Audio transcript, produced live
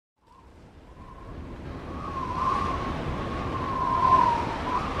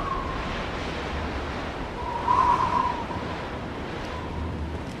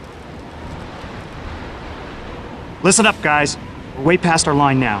Listen up, guys. We're way past our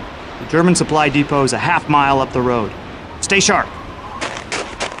line now. The German supply depot is a half-mile up the road. Stay sharp.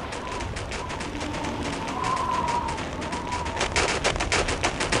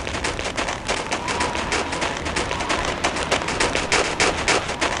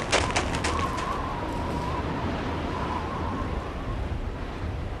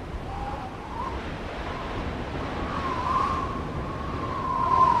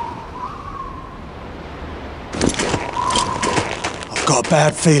 Got a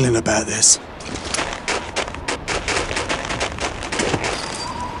bad feeling about this.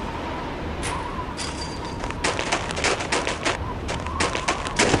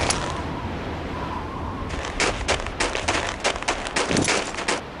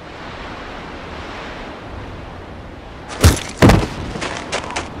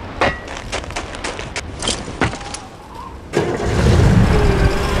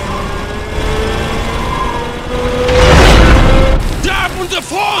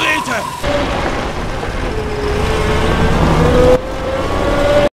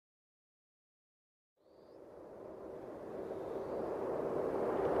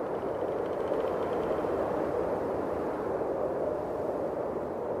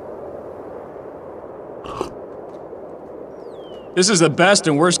 This is the best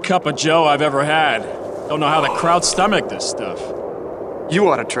and worst cup of joe I've ever had. Don't know how the crowd stomach this stuff. You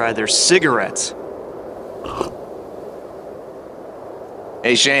ought to try their cigarettes.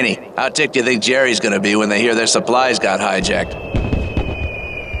 Hey, Shaney, how ticked do you think Jerry's gonna be when they hear their supplies got hijacked?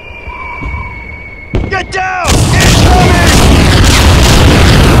 Get down!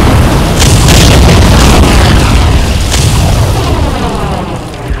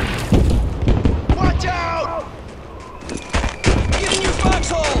 Watch out! Get in your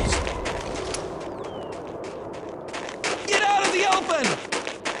foxholes! Get out of the open!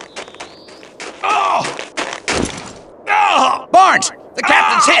 Oh! Oh! Barnes! The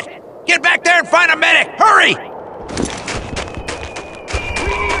captain's hit! Get back there and find a medic! Hurry!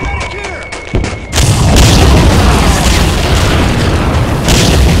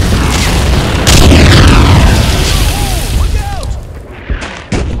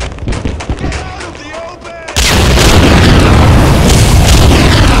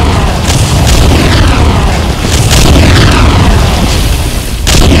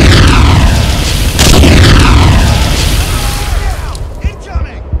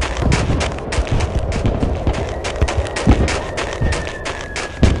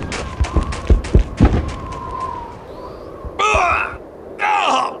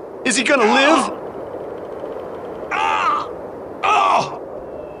 Is he gonna live?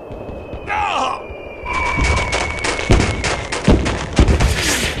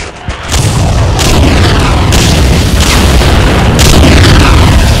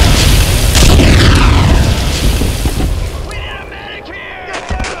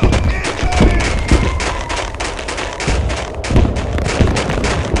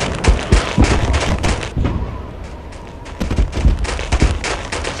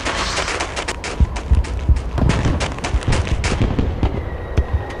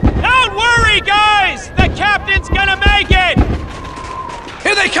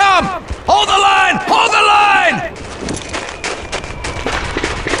 Here they come! Hold the line! Hold the line!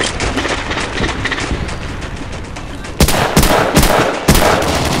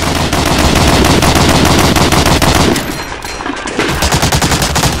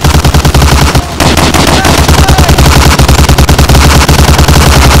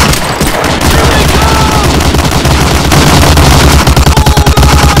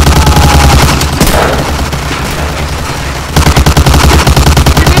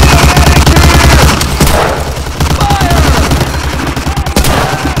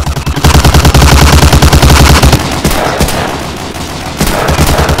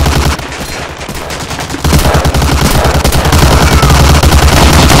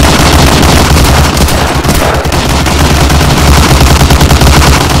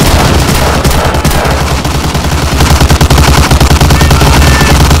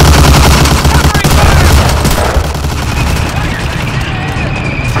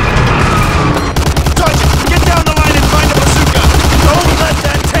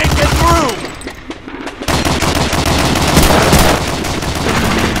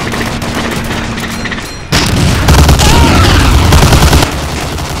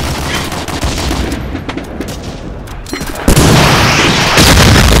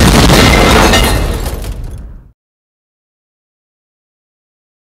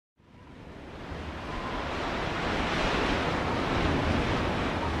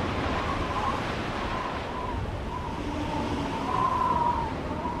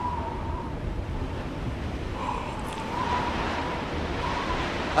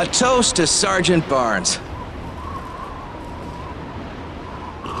 A toast to Sergeant Barnes.